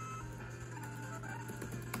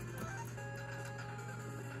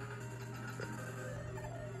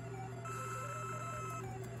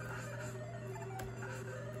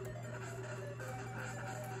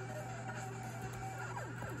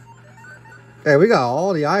 Hey, we got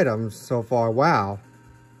all the items so far. Wow.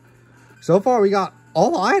 So far, we got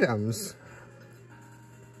all items.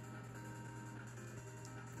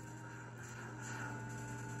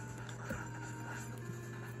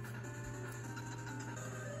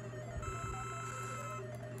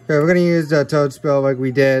 Okay, we're gonna use the toad spell like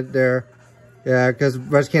we did there. Yeah, because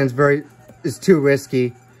rush can's is too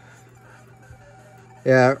risky.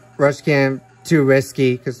 Yeah, rush can too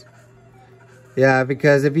risky because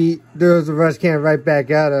if he throws a rush can right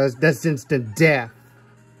back at us, that's instant death.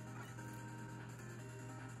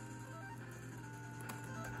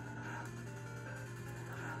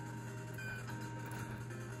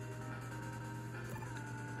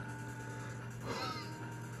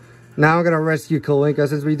 Now I'm gonna rescue Kalinka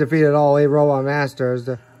since we defeated all 8 Robot Masters.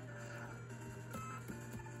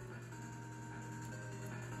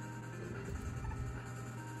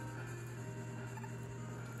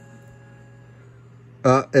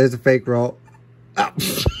 It's a fake roll. Oh.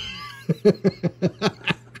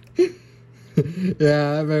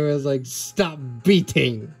 Yeah, everyone was like, stop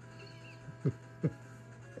beating.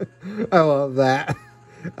 I love that.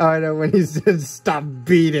 I know when he said stop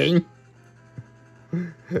beating.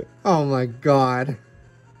 Oh my god.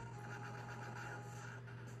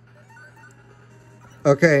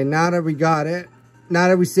 Okay, now that we got it, now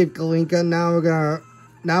that we saved Kalinka,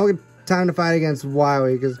 now we're time to fight against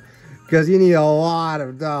Wily, because you need a lot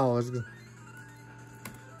of those.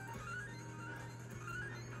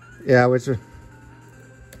 Yeah, which...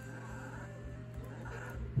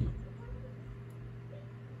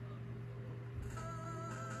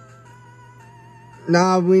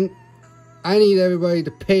 Now I need everybody to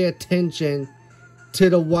pay attention to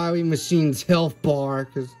the Wily Machine's health bar,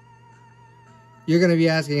 because you're going to be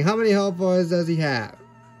asking, how many health bars does he have?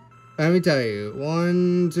 Let me tell you,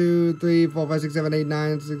 1, 2, 3, 4, 5, 6, 7, 8,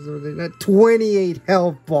 9, 6, 7, 8, 9, 28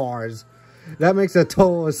 health bars. That makes a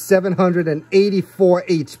total of 784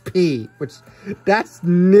 HP, which that's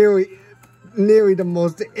nearly the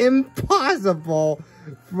most impossible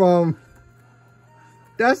from...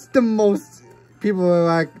 That's the most... People are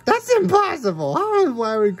like, that's impossible. How is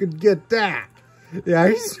why we could get that? Yeah,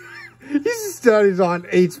 he's studies on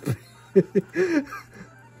HP.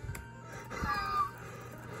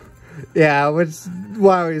 Yeah, which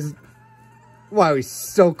why he's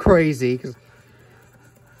so crazy. Cause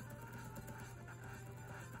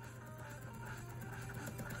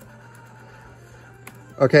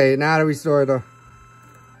okay, now that we sort of...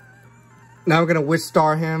 Now we're gonna Witch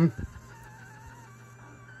Star him.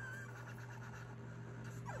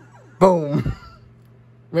 Boom.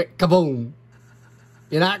 Kaboom.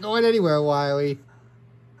 You're not going anywhere, Wily.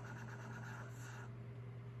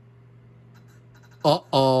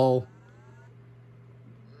 Uh-oh.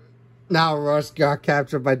 Now Rush got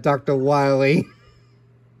captured by Dr. Wily.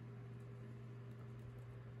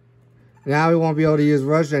 Now we won't be able to use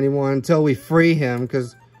Rush anymore until we free him,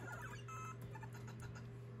 because...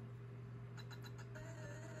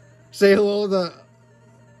 Say hello to the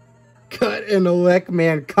cut and the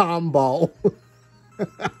Rockman combo.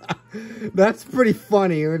 That's pretty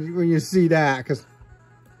funny when you see that, cause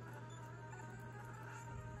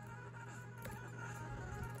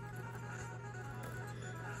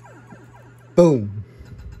boom.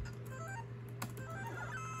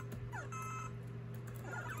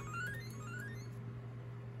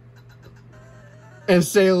 And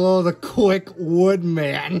say hello to the quick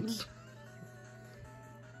woodman.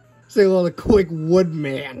 Say hello to the quick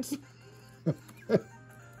woodman.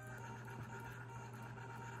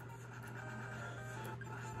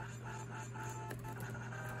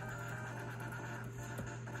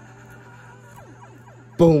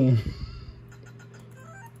 Boom.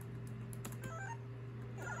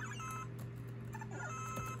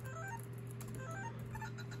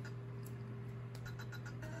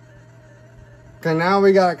 Okay, now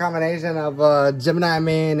we got a combination of Gemini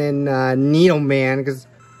Man and Needle Man, because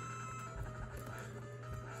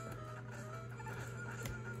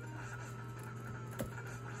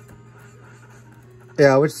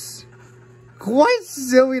yeah, which is quite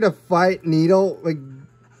silly to fight Needle,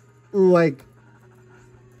 like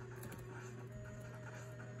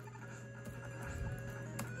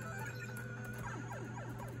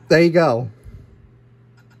there you go.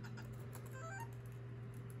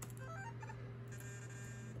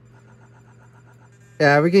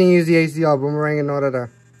 Yeah, we can use the ACR boomerang in order to...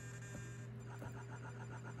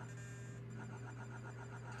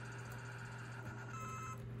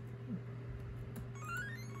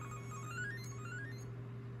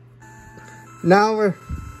 Now we're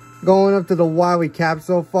going up to the Wily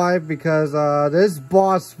Capsule fight, because this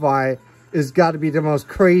boss fight has got to be the most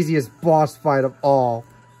craziest boss fight of all.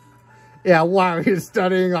 Yeah, Wily is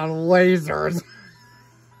studying on lasers.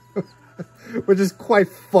 Which is quite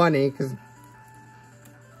funny, because...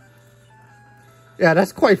 Yeah,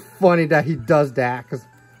 that's quite funny that he does that, because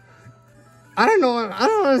I don't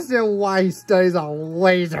understand why he studies on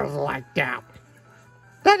lasers like that.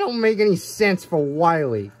 That don't make any sense for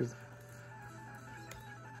Wily, because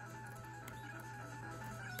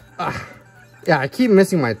yeah, I keep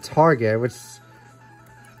missing my target, which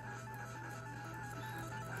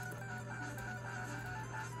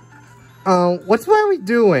what's Wily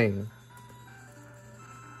doing?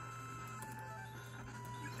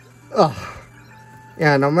 Ugh.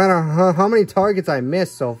 Yeah, no matter how many targets I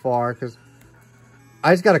missed so far, because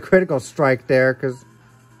I just got a critical strike there, because...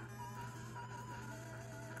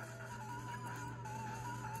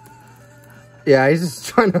 Yeah, he's just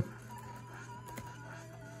trying to...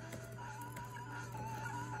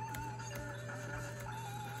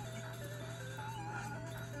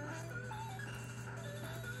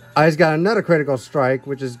 I just got another critical strike,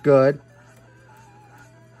 which is good.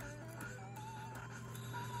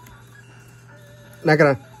 Not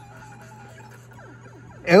gonna...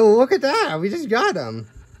 And look at that! We just got him!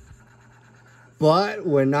 But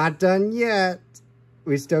we're not done yet.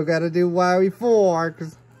 We still gotta do Wily 4,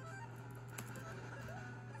 cause...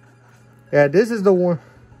 Yeah, this is the one...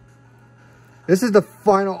 This is the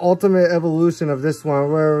final ultimate evolution of this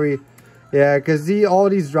one, where we... Yeah, cause all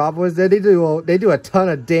these droplets, they do a ton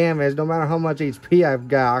of damage, no matter how much HP I've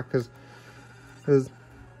got, cause...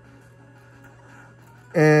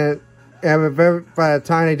 And by the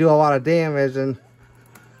time they do a lot of damage, and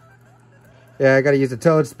yeah, I gotta use a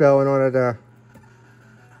toad spell in order to...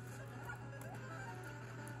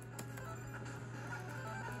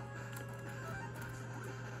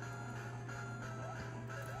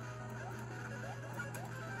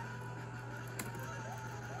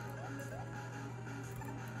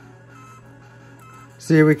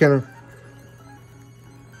 See if we can...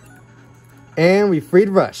 And we freed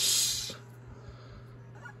Rush.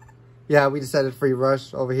 Yeah, we decided free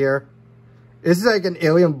Rush over here. This is like an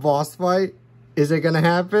alien boss fight. Is it gonna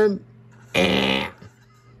happen?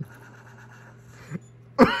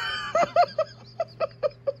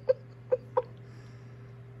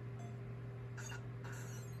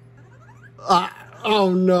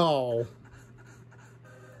 Oh no.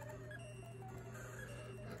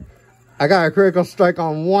 I got a critical strike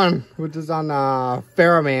on one, which is on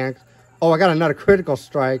Ferroman. Oh, I got another critical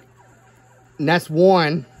strike. And that's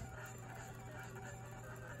one.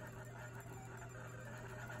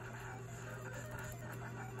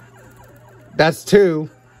 That's two.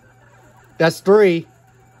 That's three.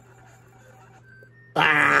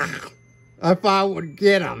 Ah! I thought I would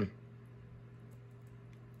get him.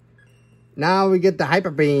 Now we get the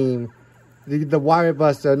Hyper Beam. The Wire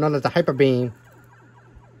Buster, known as the Hyper Beam.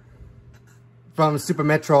 From Super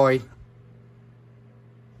Metroid.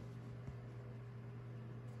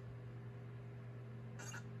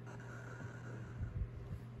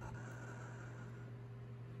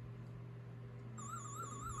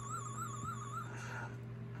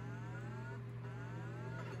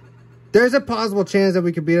 there's a possible chance that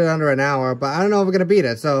we could beat it under an hour, but I don't know if we're going to beat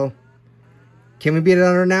it. So, can we beat it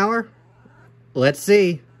under an hour? Let's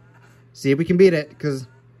see. See if we can beat it, because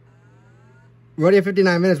we're already at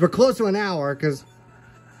 59 minutes. We're close to an hour, because...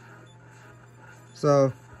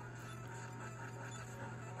 So...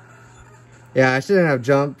 Yeah, I shouldn't have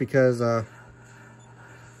jumped, because,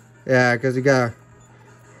 yeah, because you got...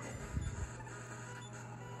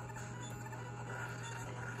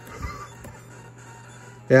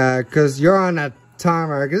 Yeah, because you're on a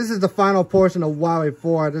timer. Because this is the final portion of Wily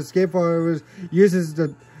 4. The skateboard uses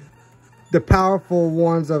the powerful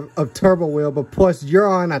ones of Turbo Wheel, but plus you're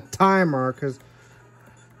on a timer. Because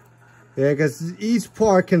yeah, because each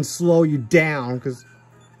part can slow you down. Because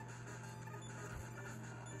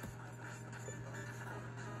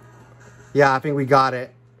yeah, I think we got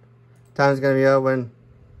it. Time's gonna be open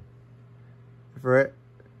for it.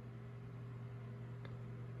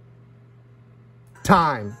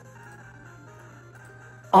 Time.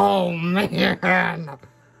 Oh man.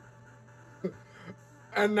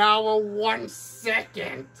 An hour, 1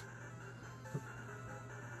 second.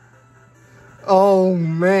 Oh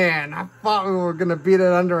man, I thought we were gonna beat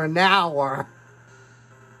it under an hour.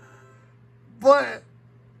 But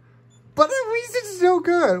at least it's still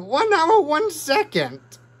good. 1 hour, 1 second.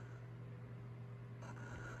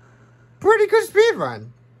 Pretty good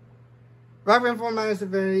speedrun. Rockman 4 minus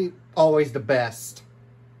Infinity, always the best.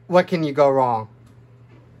 What can you go wrong?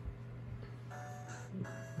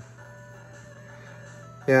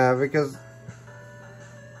 Yeah, because...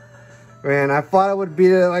 Man, I thought I would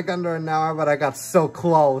beat it like under an hour, but I got so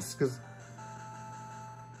close, because...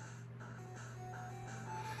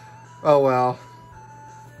 Oh well.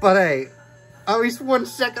 But hey, at least 1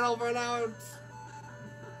 second over an hour.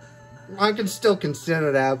 I can still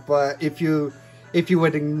consider that, but if you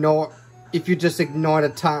would ignore, if you just ignore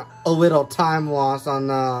a little time loss on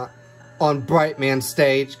Brightman's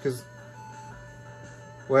stage, because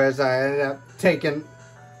whereas I ended up taking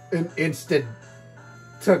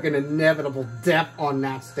took an inevitable death on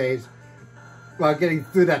that stage while getting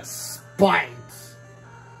through that spikes,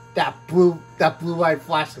 that blue light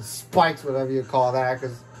flash of spikes, whatever you call that,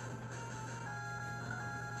 because.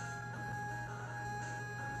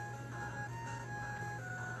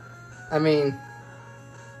 I mean,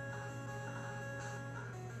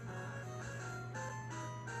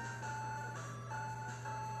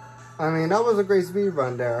 that was a great speed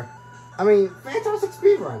run there. I mean, fantastic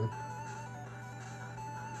speed run.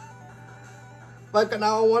 Like an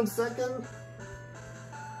hour, 1 second.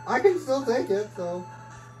 I can still take it, so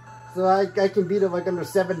I can beat it like under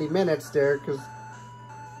 70 minutes there, because.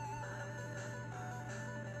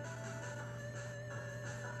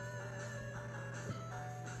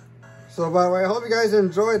 So, by the way, I hope you guys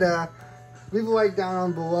enjoyed that. Leave a like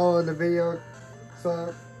down below in the video.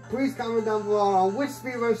 So, please comment down below on which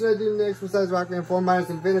speedrun should I do next besides Rockman 4 minus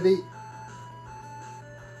Infinity.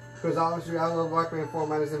 Because obviously I love Rockman 4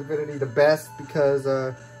 minus Infinity the best, because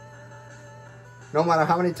no matter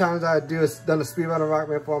how many times I've done a speedrun of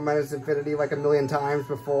Rockman 4 minus Infinity like a million times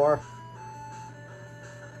before.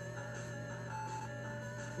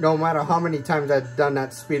 No matter how many times I've done that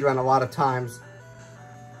speedrun a lot of times.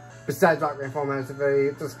 Besides Rockman 4 minus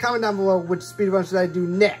Infinity, just comment down below which speedrun should I do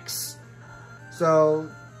next. So,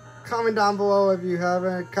 comment down below if you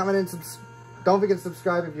haven't. Don't forget to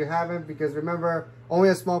subscribe if you haven't, because remember, only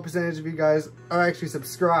a small percentage of you guys are actually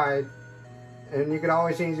subscribed, and you can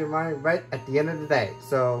always change your mind right at the end of the day.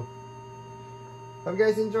 So, hope you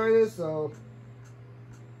guys enjoy this. So,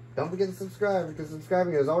 don't forget to subscribe, because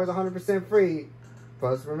subscribing is always 100% free.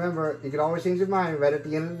 Plus, remember, you can always change your mind right at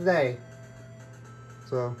the end of the day.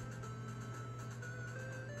 So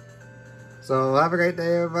have a great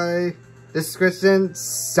day, everybody. This is Christian,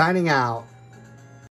 signing out.